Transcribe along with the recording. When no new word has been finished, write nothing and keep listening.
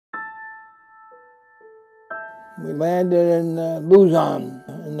We landed in Luzon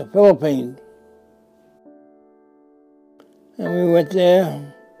in the Philippines. And we went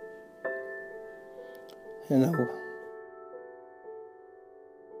there, you know.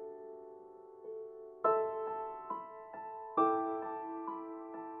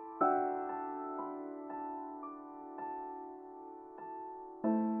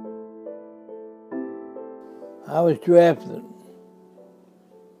 I was drafted.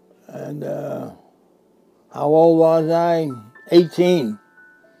 And how old was I? 18.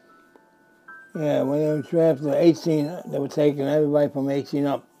 Yeah, when they were drafted, 18, they were taking everybody from 18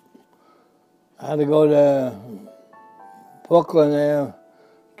 up. I had to go to Brooklyn there,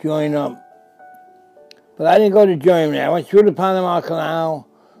 join up. But I didn't go to Germany. I went through the Panama Canal.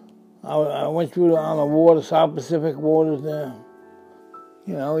 I went through on the water, South Pacific waters there.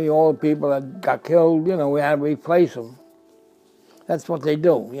 You know, all the people that got killed, you know, we had to replace them. That's what they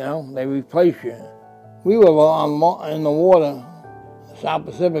do, you know, they replace you. We were in the water, South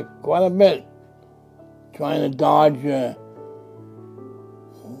Pacific, quite a bit, trying to dodge if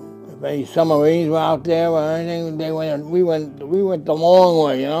any submarines were out there or anything. We went the long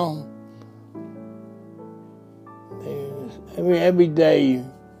way, you know. Every day.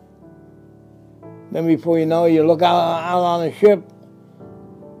 Then before you know it, you look out on the ship,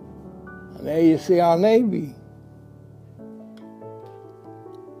 and there you see our Navy.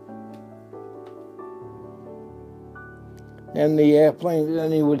 And the airplanes,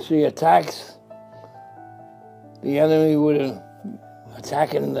 then you would see attacks. The enemy would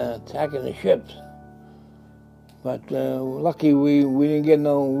attacking the ships. But lucky we didn't get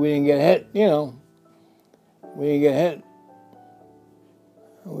hit, you know. We didn't get hit.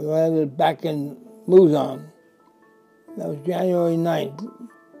 We landed back in Luzon. That was January 9th.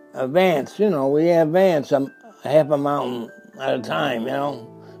 Advance, you know, we advanced half a mountain at a time, you know.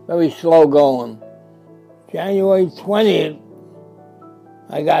 Very slow going. January 20th,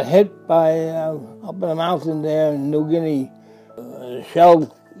 I got hit by, up in the mountain there in New Guinea.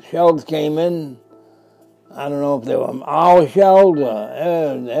 Shells came in. I don't know if they were our shells or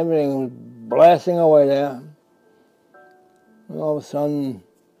everything was blasting away there. And all of a sudden,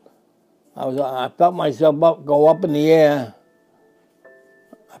 I felt myself go up in the air.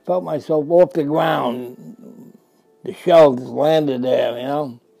 I felt myself off the ground. The shells landed there, you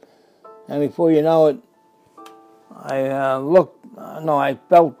know. And before you know it, I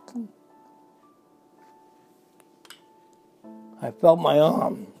felt my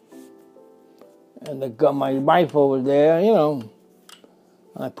arm. And my rifle was there, you know.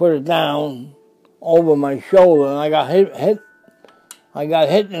 I put it down over my shoulder, and I got hit. I got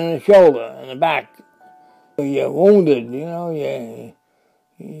hit in the shoulder, in the back. You're wounded, you know.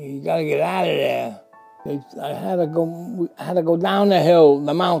 You got to get out of there. I had to go down the hill,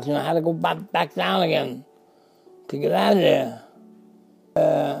 the mountain. I had to go back down again to get out of there.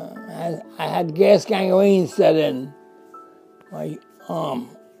 I had gas gangrene set in my arm,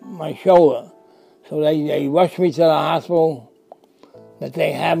 my shoulder. So they rushed me to the hospital that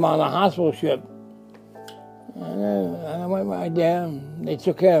they had on the hospital ship. And I went right there, and they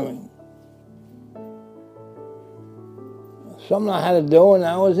took care of me. Something I had to do, and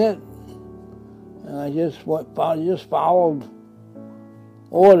that was it. And I just followed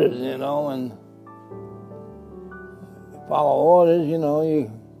orders, you know, and follow orders, you know,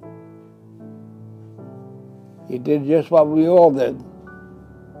 you did just what we all did.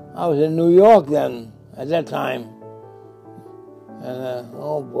 I was in New York then, at that time. And,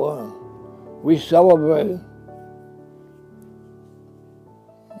 oh boy, we celebrated.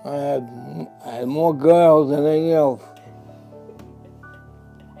 I had more girls than anything else.